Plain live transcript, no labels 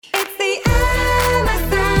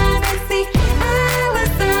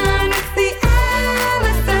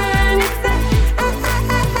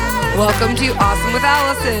Welcome to Awesome with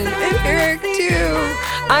Allison and Eric too.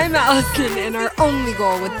 I'm Allison, and our only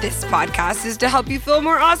goal with this podcast is to help you feel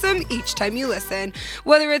more awesome each time you listen.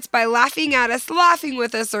 Whether it's by laughing at us, laughing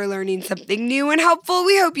with us, or learning something new and helpful,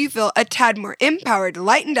 we hope you feel a tad more empowered,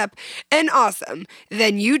 lightened up, and awesome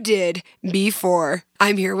than you did before.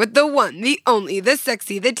 I'm here with the one, the only, the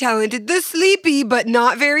sexy, the talented, the sleepy, but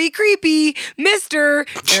not very creepy, Mr.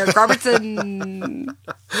 Eric Robertson.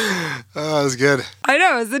 Oh, that was good. I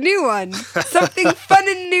know, it's a new one. Something fun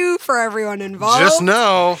and new for everyone involved. Just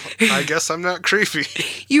know, I guess I'm not creepy.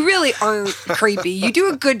 You really aren't creepy. You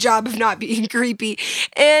do a good job of not being creepy.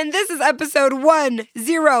 And this is episode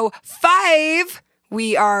 105.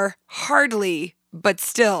 We are hardly but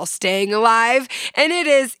still staying alive. And it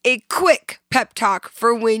is a quick pep talk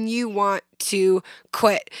for when you want to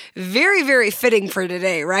quit. Very, very fitting for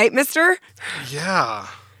today, right, mister? Yeah.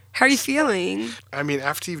 How are you feeling? I mean,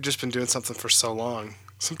 after you've just been doing something for so long,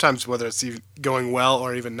 sometimes whether it's even going well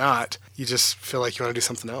or even not, you just feel like you want to do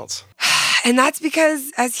something else. And that's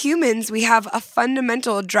because as humans, we have a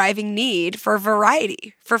fundamental driving need for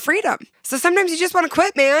variety, for freedom. So sometimes you just want to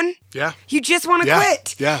quit, man. Yeah. You just want to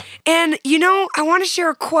quit. Yeah. And, you know, I want to share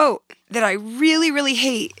a quote that I really, really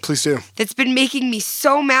hate. Please do. That's been making me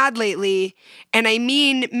so mad lately. And I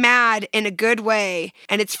mean mad in a good way.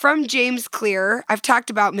 And it's from James Clear. I've talked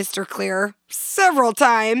about Mr. Clear several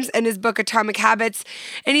times in his book, Atomic Habits.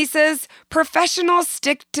 And he says, professionals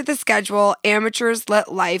stick to the schedule. Amateurs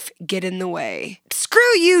let life get in the way.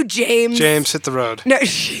 Screw you, James. James, hit the road. No.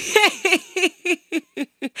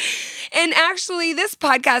 And actually, this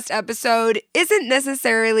podcast episode isn't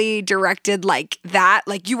necessarily directed like that.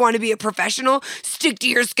 Like, you want to be a professional, stick to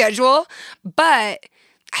your schedule. But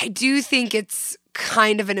I do think it's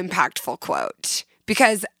kind of an impactful quote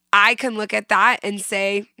because I can look at that and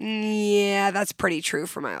say, yeah, that's pretty true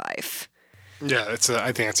for my life. Yeah,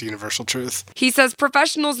 I think it's a universal truth. He says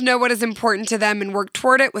professionals know what is important to them and work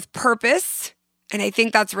toward it with purpose. And I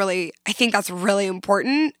think that's really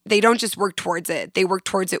important. They don't just work towards it. They work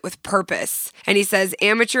towards it with purpose. And he says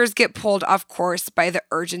amateurs get pulled off course by the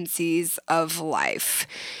urgencies of life.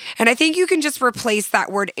 And I think you can just replace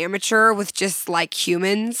that word amateur with just like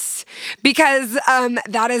humans, because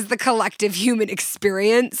that is the collective human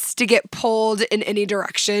experience to get pulled in any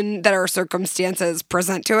direction that our circumstances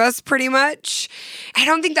present to us, pretty much. I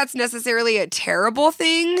don't think that's necessarily a terrible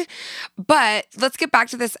thing, but let's get back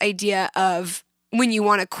to this idea of when you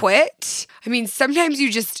want to quit. I mean, sometimes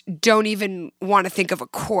you just don't even want to think of a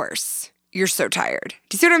course. You're so tired.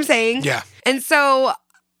 Do you see what I'm saying? Yeah. And so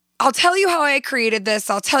I'll tell you how I created this.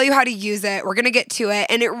 I'll tell you how to use it. We're going to get to it.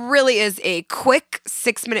 And it really is a quick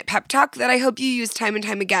 6-minute pep talk that I hope you use time and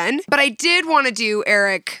time again. But I did want to do,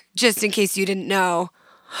 Eric, just in case you didn't know,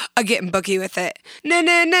 a getting booky with it. Na.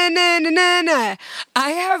 I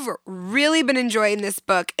have really been enjoying this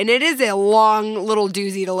book, and it is a long little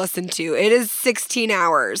doozy to listen to. It is 16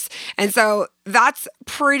 hours. And so that's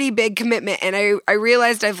pretty big commitment. And I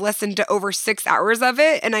realized I've listened to over 6 hours of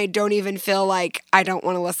it, and I don't even feel like I don't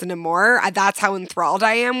want to listen to more. That's how enthralled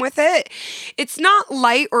I am with it. It's not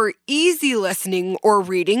light or easy listening or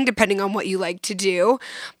reading, depending on what you like to do,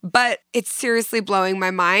 but it's seriously blowing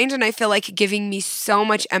my mind, and I feel like giving me so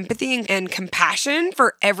much empathy and compassion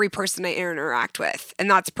for every person I interact with.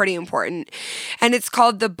 And that's pretty important. And it's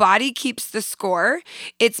called The Body Keeps the Score.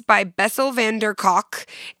 It's by Bessel van der Kolk.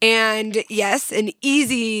 And yes, an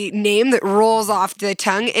easy name that rolls off the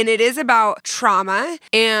tongue. And it is about trauma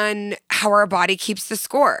and how our body keeps the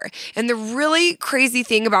score. And the really crazy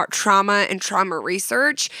thing about trauma and trauma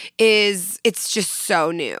research is it's just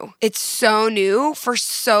so new. It's so new. For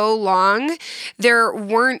so long, there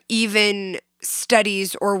weren't even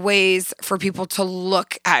studies or ways for people to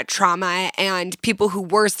look at trauma, and people who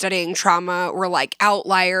were studying trauma were like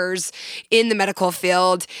outliers in the medical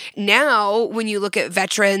field. Now, when you look at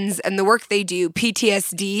veterans and the work they do,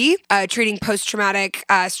 PTSD, treating post-traumatic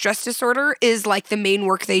stress disorder is like the main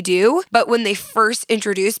work they do. But when they first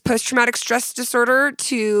introduced post-traumatic stress disorder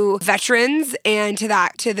to veterans and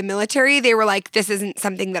to the military, they were like, this isn't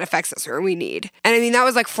something that affects us or we need. And I mean, that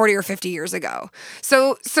was like 40 or 50 years ago.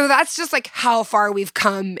 So that's just like how far we've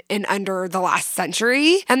come in under the last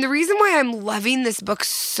century. And the reason why I'm loving this book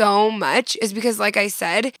so much is because, like I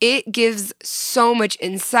said, it gives so much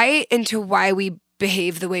insight into why we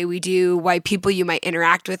behave the way we do, why people you might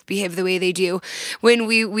interact with behave the way they do. When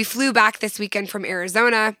we flew back this weekend from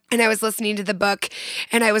Arizona, and I was listening to the book,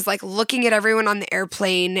 and I was like looking at everyone on the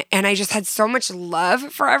airplane, and I just had so much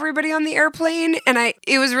love for everybody on the airplane, and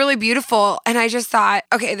it was really beautiful. And I just thought,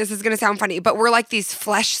 okay, this is gonna sound funny, but we're like these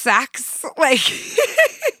flesh sacks, like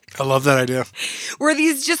I love that idea. We're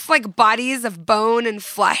these just like bodies of bone and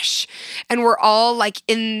flesh, and we're all like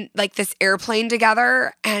in like this airplane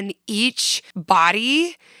together, and each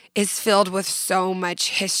body is filled with so much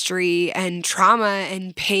history and trauma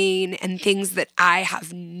and pain and things that I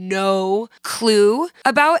have no clue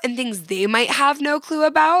about and things they might have no clue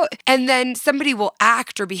about. And then somebody will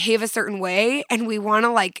act or behave a certain way, and we want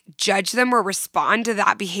to like judge them or respond to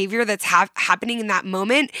that behavior that's happening in that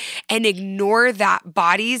moment and ignore that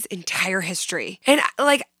body's entire history. And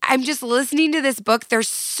like, I'm just listening to this book. There's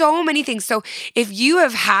so many things. So if you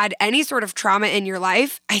have had any sort of trauma in your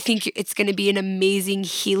life, I think it's going to be an amazing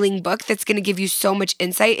healing book that's going to give you so much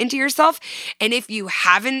insight into yourself. And if you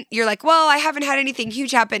haven't, you're like, well, I haven't had anything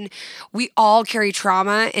huge happen. We all carry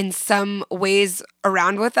trauma in some ways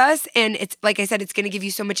around with us. And it's like I said, it's going to give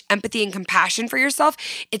you so much empathy and compassion for yourself.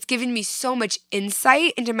 It's given me so much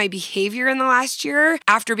insight into my behavior in the last year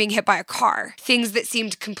after being hit by a car. Things that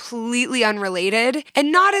seemed completely unrelated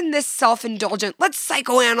and not in this self-indulgent, let's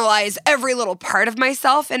psychoanalyze every little part of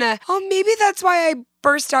myself in maybe that's why I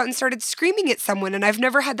burst out and started screaming at someone, and I've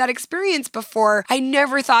never had that experience before. I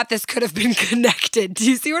never thought this could have been connected. Do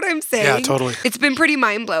you see what I'm saying? Yeah, totally. It's been pretty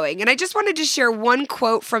mind-blowing. And I just wanted to share one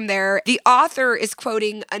quote from there. The author is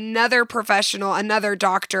quoting another professional, another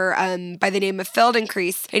doctor by the name of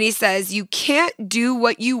Feldenkrais, and he says, "You can't do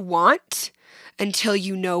what you want until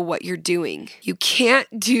you know what you're doing. You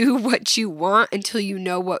can't do what you want until you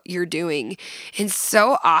know what you're doing." And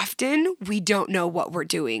so often we don't know what we're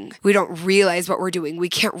doing. We don't realize what we're doing. We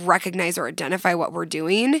can't recognize or identify what we're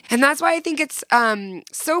doing. And that's why I think it's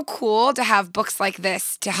so cool to have books like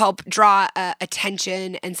this to help draw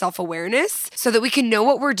attention and self-awareness so that we can know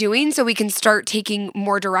what we're doing so we can start taking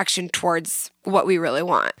more direction towards what we really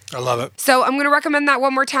want. I love it. So I'm going to recommend that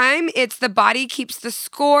one more time. It's The Body Keeps the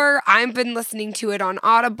Score. I've been listening to it on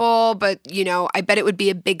Audible, but I bet it would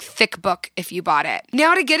be a big, thick book if you bought it.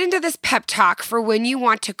 Now to get into this pep talk for when you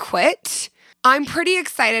want to quit, I'm pretty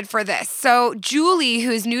excited for this. So Julie,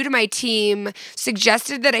 who's new to my team,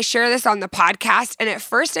 suggested that I share this on the podcast. And at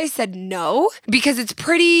first I said no, because it's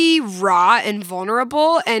pretty raw and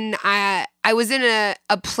vulnerable. And I was in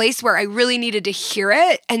a place where I really needed to hear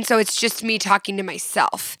it. And so it's just me talking to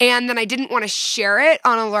myself. And then I didn't want to share it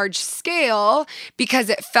on a large scale because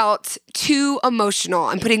it felt too emotional.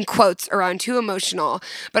 I'm putting quotes around too emotional.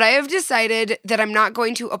 But I have decided that I'm not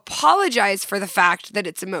going to apologize for the fact that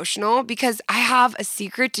it's emotional because I have a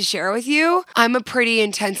secret to share with you. I'm a pretty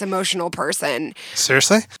intense emotional person.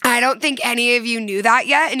 Seriously? I don't think any of you knew that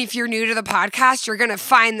yet. And if you're new to the podcast, you're going to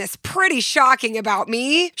find this pretty shocking about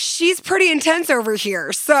me. She's pretty intense over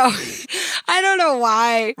here. So I don't know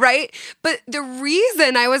why, right? But the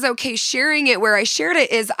reason I was okay sharing it where I shared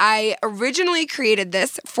it is I originally created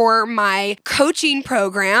this for my coaching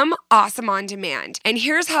program, Awesome On Demand. And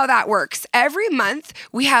here's how that works. Every month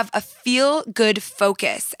we have a feel good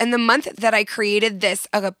focus. And the month that I created this,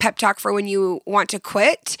 a pep talk for when you want to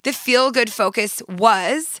quit, the feel good focus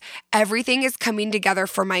was everything is coming together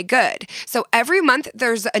for my good. So every month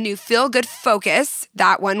there's a new feel good focus.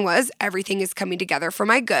 That one was everything is coming together for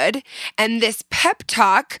my good. And this pep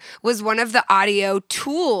talk was one of the audio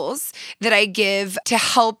tools that I give to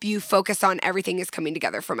help you focus on everything is coming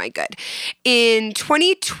together for my good. In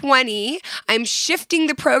 2020, I'm shifting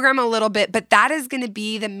the program a little bit, but that is going to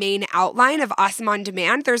be the main outline of Awesome On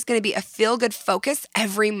Demand. There's going to be a feel good focus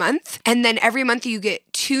every month. And then every month you get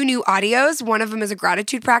 2 new audios. One of them is a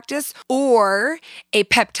gratitude practice or a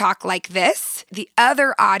pep talk like this. The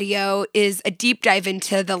other audio is a deep dive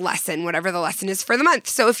into the lesson, whatever the lesson is for the month.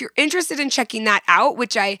 So if you're interested in checking that out,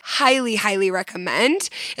 which I highly, highly recommend,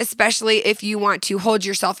 especially if you want to hold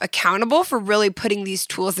yourself accountable for really putting these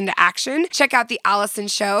tools into action, check out the Allison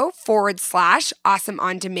Show /Awesome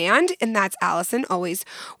On Demand. And that's Allison, always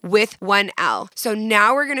with 1 L. So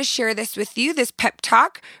now we're going to share this with you, this pep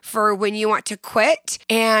talk for when you want to quit.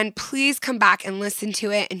 And please come back and listen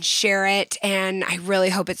to it and share it. And I really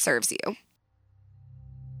hope it serves you.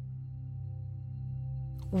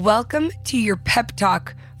 Welcome to your pep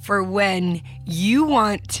talk for when you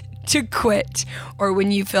want to quit or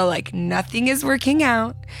when you feel like nothing is working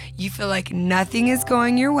out, you feel like nothing is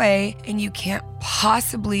going your way, and you can't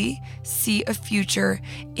possibly see a future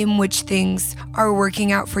in which things are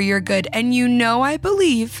working out for your good. And I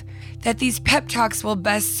believe that these pep talks will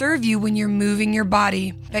best serve you when you're moving your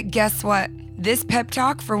body. But guess what? This pep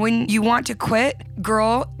talk for when you want to quit,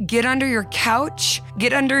 girl, get under your couch,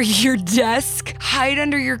 get under your desk, hide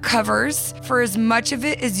under your covers for as much of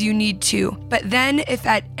it as you need to. But then if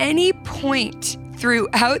at any point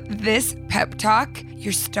throughout this pep talk,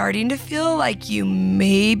 you're starting to feel like you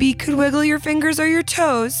maybe could wiggle your fingers or your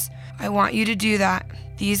toes, I want you to do that.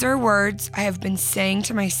 These are words I have been saying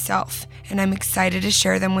to myself, and I'm excited to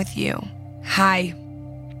share them with you. Hi,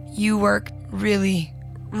 you work really,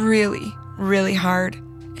 really, really hard,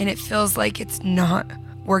 and it feels like it's not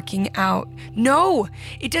working out. No,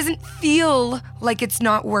 it doesn't feel like it's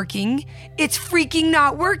not working. It's freaking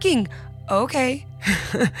not working. Okay,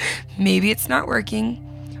 maybe it's not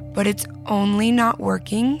working, but it's only not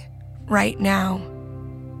working right now.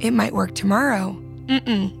 It might work tomorrow.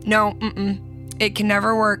 No, it can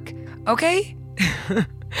never work. Okay?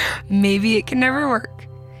 Maybe it can never work.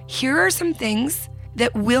 Here are some things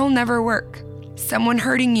that will never work. Someone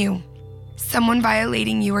hurting you, someone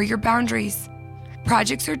violating you or your boundaries,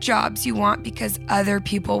 projects or jobs you want because other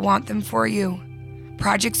people want them for you,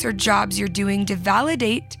 projects or jobs you're doing to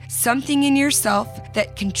validate something in yourself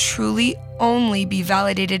that can truly only be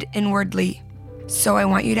validated inwardly. So I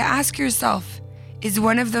want you to ask yourself, is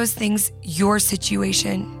one of those things your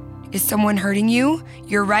situation? Is someone hurting you?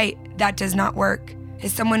 You're right, that does not work.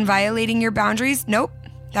 Is someone violating your boundaries? Nope,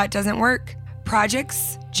 that doesn't work.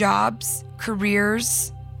 Projects, jobs,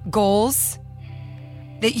 careers, goals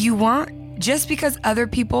that you want just because other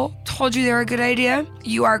people told you they're a good idea,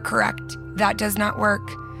 you are correct. That does not work.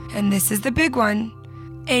 And this is the big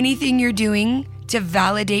one. Anything you're doing to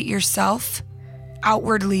validate yourself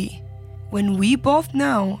outwardly, when we both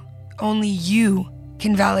know only you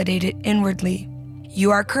can validate it inwardly.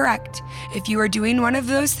 You are correct. If you are doing one of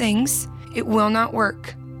those things, it will not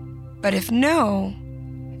work. But if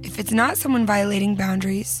it's not someone violating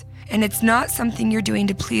boundaries, and it's not something you're doing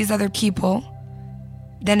to please other people,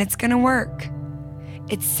 then it's gonna work.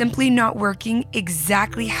 It's simply not working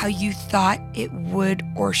exactly how you thought it would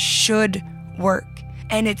or should work.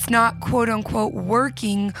 And it's not quote unquote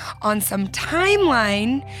working on some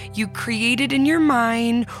timeline you created in your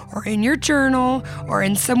mind or in your journal or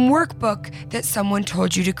in some workbook that someone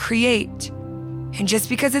told you to create. And just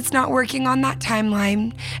because it's not working on that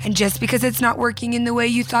timeline, and just because it's not working in the way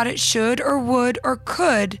you thought it should or would or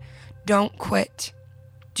could, don't quit.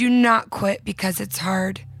 Do not quit because it's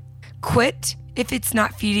hard. Quit if it's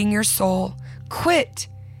not feeding your soul. Quit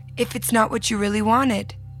if it's not what you really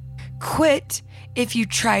wanted. Quit if you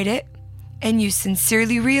tried it and you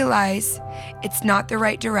sincerely realize it's not the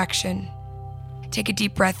right direction. Take a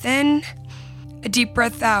deep breath in, a deep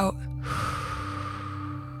breath out.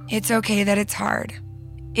 It's okay that it's hard.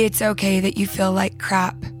 It's okay that you feel like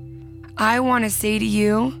crap. I want to say to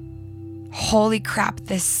you, holy crap,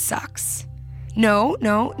 this sucks. No,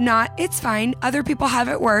 not, it's fine. Other people have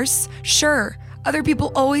it worse. Sure, other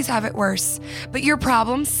people always have it worse. But your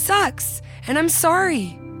problem sucks, and I'm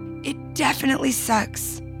sorry. It definitely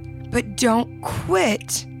sucks. But don't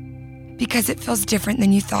quit because it feels different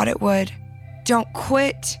than you thought it would. Don't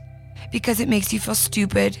quit because it makes you feel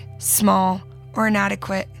stupid, small, or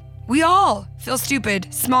inadequate. We all feel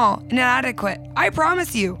stupid, small, and inadequate. I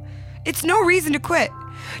promise you. It's no reason to quit.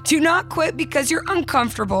 Do not quit because you're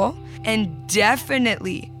uncomfortable, and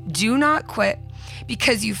definitely do not quit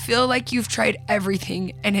because you feel like you've tried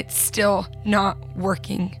everything and it's still not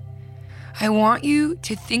working. I want you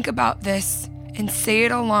to think about this and say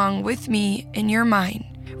it along with me in your mind.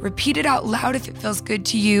 Repeat it out loud if it feels good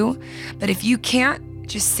to you, but if you can't,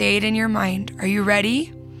 just say it in your mind. Are you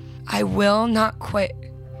ready? I will not quit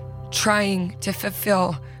trying to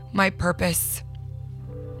fulfill my purpose.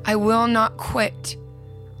 I will not quit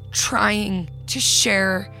trying to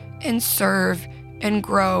share and serve and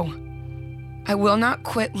grow. I will not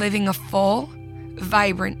quit living a full,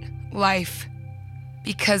 vibrant life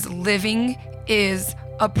because living is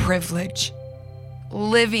a privilege.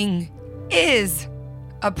 Living is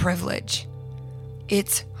a privilege.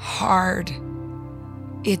 It's hard.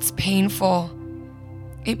 It's painful.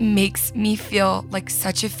 It makes me feel like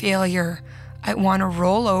such a failure. I want to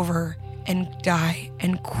roll over and die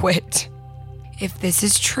and quit. If this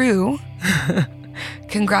is true,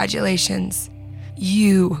 congratulations.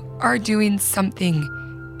 You are doing something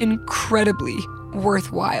incredibly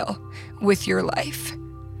worthwhile with your life.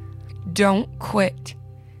 Don't quit.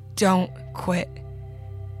 Don't quit.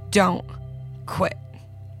 Don't quit.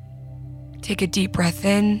 Take a deep breath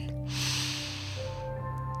in,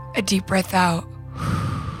 a deep breath out.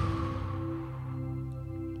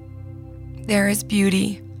 There is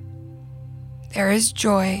beauty. There is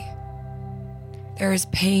joy. There is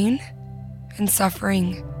pain and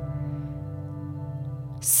suffering.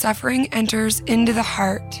 Suffering enters into the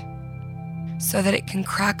heart so that it can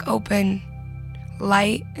crack open.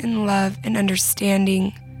 Light and love and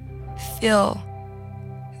understanding fill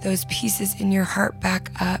those pieces in your heart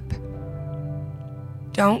back up.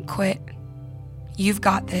 Don't quit. You've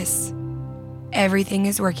got this. Everything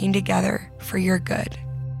is working together for your good.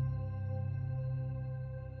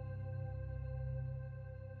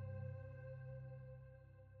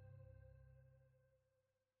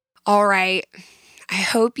 All right. I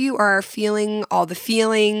hope you are feeling all the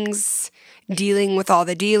feelings, dealing with all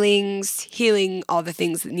the dealings, healing all the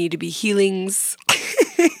things that need to be healings.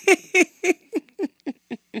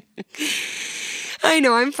 I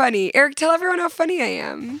know, I'm funny. Eric, tell everyone how funny I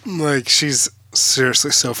am. Like, she's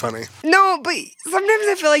seriously so funny. No, but sometimes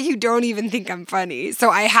I feel like you don't even think I'm funny, so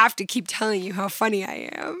I have to keep telling you how funny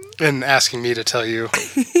I am. And asking me to tell you.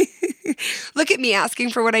 Look at me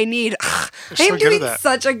asking for what I need. I so am good doing at that.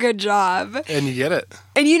 such a good job. And you get it.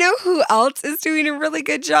 And you know who else is doing a really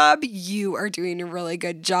good job? You are doing a really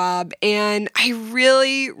good job. And I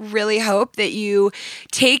really, really hope that you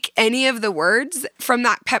take any of the words from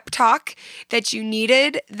that pep talk that you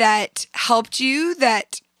needed, that helped you,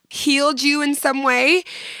 that healed you in some way,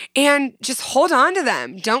 and just hold on to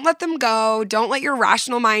them. Don't let them go. Don't let your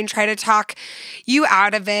rational mind try to talk you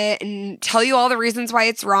out of it and tell you all the reasons why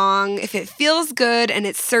it's wrong. If it feels good and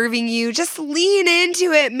it's serving you, just lean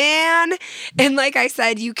into it, man. And like I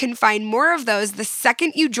said, you can find more of those the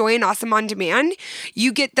second you join Awesome On Demand.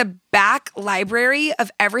 You get the back library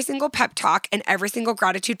of every single pep talk and every single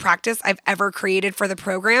gratitude practice I've ever created for the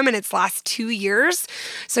program in its last 2 years.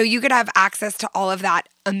 So you could have access to all of that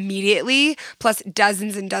immediately, plus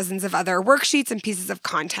dozens and dozens of other worksheets and pieces of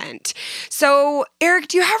content. So, Eric,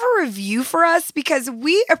 do you have a review for us? Because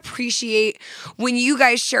we appreciate when you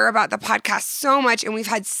guys share about the podcast so much, and we've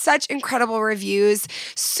had such incredible reviews.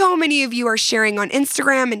 So many of you are sharing on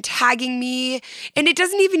Instagram and tagging me, and it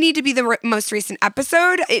doesn't even need to be the most recent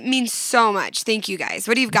episode. It means so much. Thank you guys.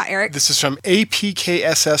 What do you got, Eric? This is from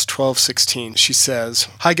APKSS1216. She says,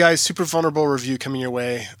 "Hi guys, super vulnerable review coming your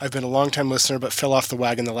way. I've been a long-time listener but fell off the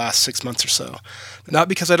wagon the last 6 months or so. Not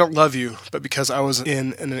because I don't love you, but because I was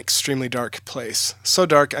in an extremely dark place. So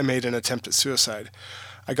dark I made an attempt at suicide.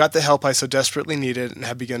 I got the help I so desperately needed and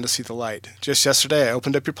have begun to see the light. Just yesterday, I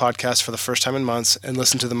opened up your podcast for the first time in months and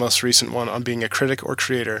listened to the most recent one on being a critic or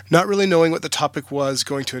creator. Not really knowing what the topic was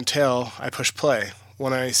going to entail, I pushed play.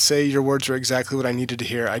 When I say your words were exactly what I needed to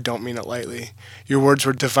hear, I don't mean it lightly. Your words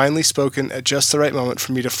were divinely spoken at just the right moment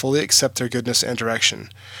for me to fully accept their goodness and direction.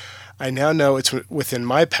 I now know it's within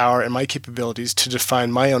my power and my capabilities to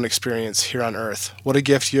define my own experience here on Earth. What a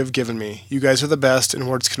gift you have given me. You guys are the best, and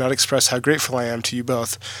words cannot express how grateful I am to you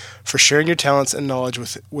both for sharing your talents and knowledge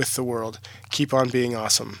with the world. Keep on being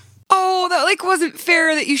awesome." Oh, that wasn't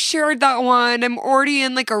fair that you shared that one. I'm already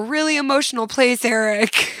in a really emotional place,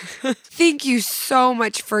 Eric. Thank you so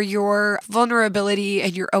much for your vulnerability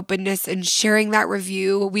and your openness and sharing that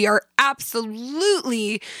review. We are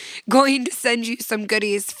absolutely going to send you some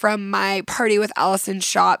goodies from my Party with Allison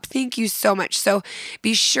shop. Thank you so much. So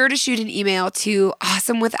be sure to shoot an email to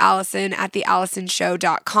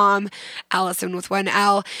awesomewithallison@theallisonshow.com, Allison with one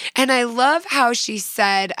L. And I love how she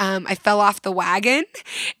said, I fell off the wagon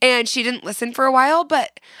and she didn't listen for a while,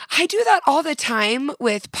 but I do that all the time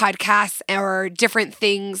with podcasts or different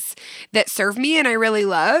things that serve me and I really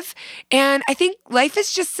love. And I think life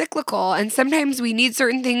is just cyclical, and sometimes we need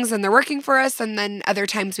certain things and they're working for us, and then other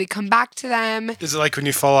times we come back to them. Is it like when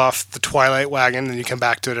you fall off the Twilight wagon and you come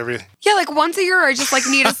back to it every... Yeah, once a year I just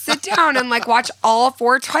need to sit down and watch all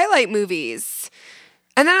 4 Twilight movies.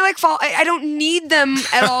 And then I fall, I don't need them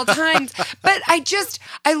at all times, but I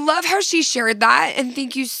love how she shared that, and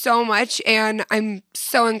thank you so much. And I'm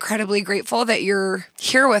so incredibly grateful that you're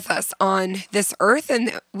here with us on this earth and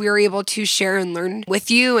that we're able to share and learn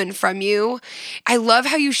with you and from you. I love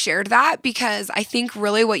how you shared that, because I think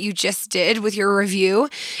really what you just did with your review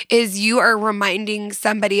is you are reminding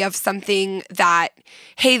somebody of something that,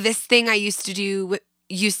 hey, this thing I used to do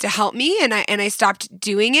used to help me and I stopped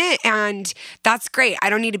doing it, and that's great. I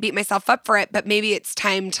don't need to beat myself up for it, but maybe it's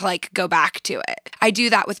time to go back to it. I do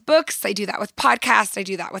that with books, I do that with podcasts, I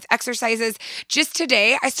do that with exercises. Just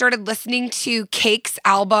today I started listening to Cake's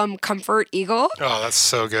album Comfort Eagle. Oh, that's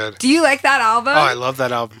so good. Do you like that album? Oh, I love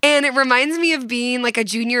that album. And it reminds me of being a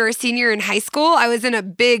junior or senior in high school. I was in a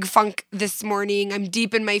big funk this morning. I'm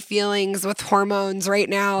deep in my feelings with hormones right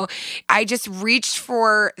now. I just reached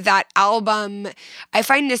for that album. I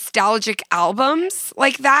find nostalgic albums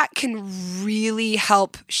like that can really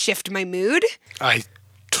help shift my mood. I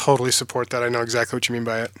totally support that. I know exactly what you mean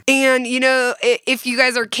by it. And, if you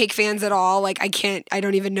guys are Cake fans at all, I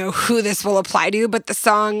don't even know who this will apply to, but the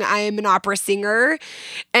song I Am an Opera Singer,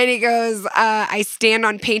 and it goes, I stand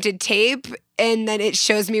on painted tape and then it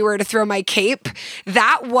shows me where to throw my cape.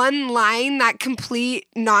 That one line, that complete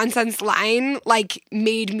nonsense line, like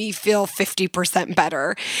made me feel 50%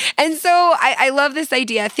 better. And so I love this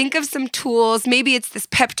idea. Think of some tools. Maybe it's this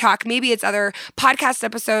pep talk. Maybe it's other podcast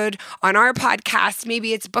episode on our podcast.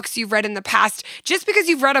 Maybe it's books you've read in the past. Just because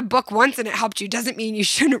you've read a book once and it helped you doesn't mean you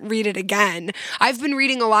shouldn't read it again. I've been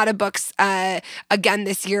reading a lot of books again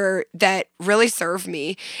this year that really serve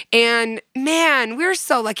me. And man, we're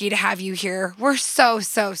so lucky to have you here. We're so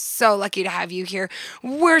lucky to have you here.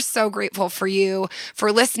 We're so grateful for you,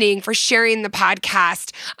 for listening, for sharing the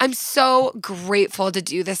podcast. I'm so grateful to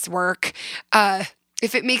do this work.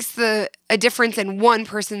 If it makes a difference in one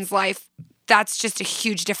person's life, that's just a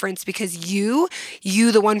huge difference because you,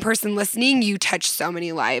 the one person listening, you touch so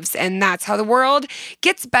many lives. And that's how the world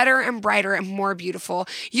gets better and brighter and more beautiful.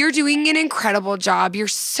 You're doing an incredible job. You're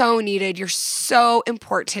so needed. You're so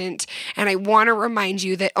important. And I want to remind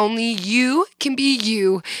you that only you can be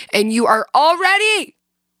you. And you are already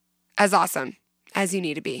as awesome as you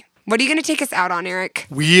need to be. What are you going to take us out on, Eric?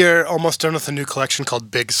 We are almost done with a new collection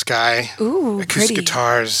called Big Sky. Ooh, acoustic pretty.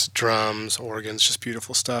 guitars, drums, organs, just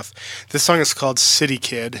beautiful stuff. This song is called City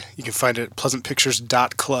Kid. You can find it at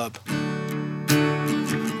pleasantpictures.club.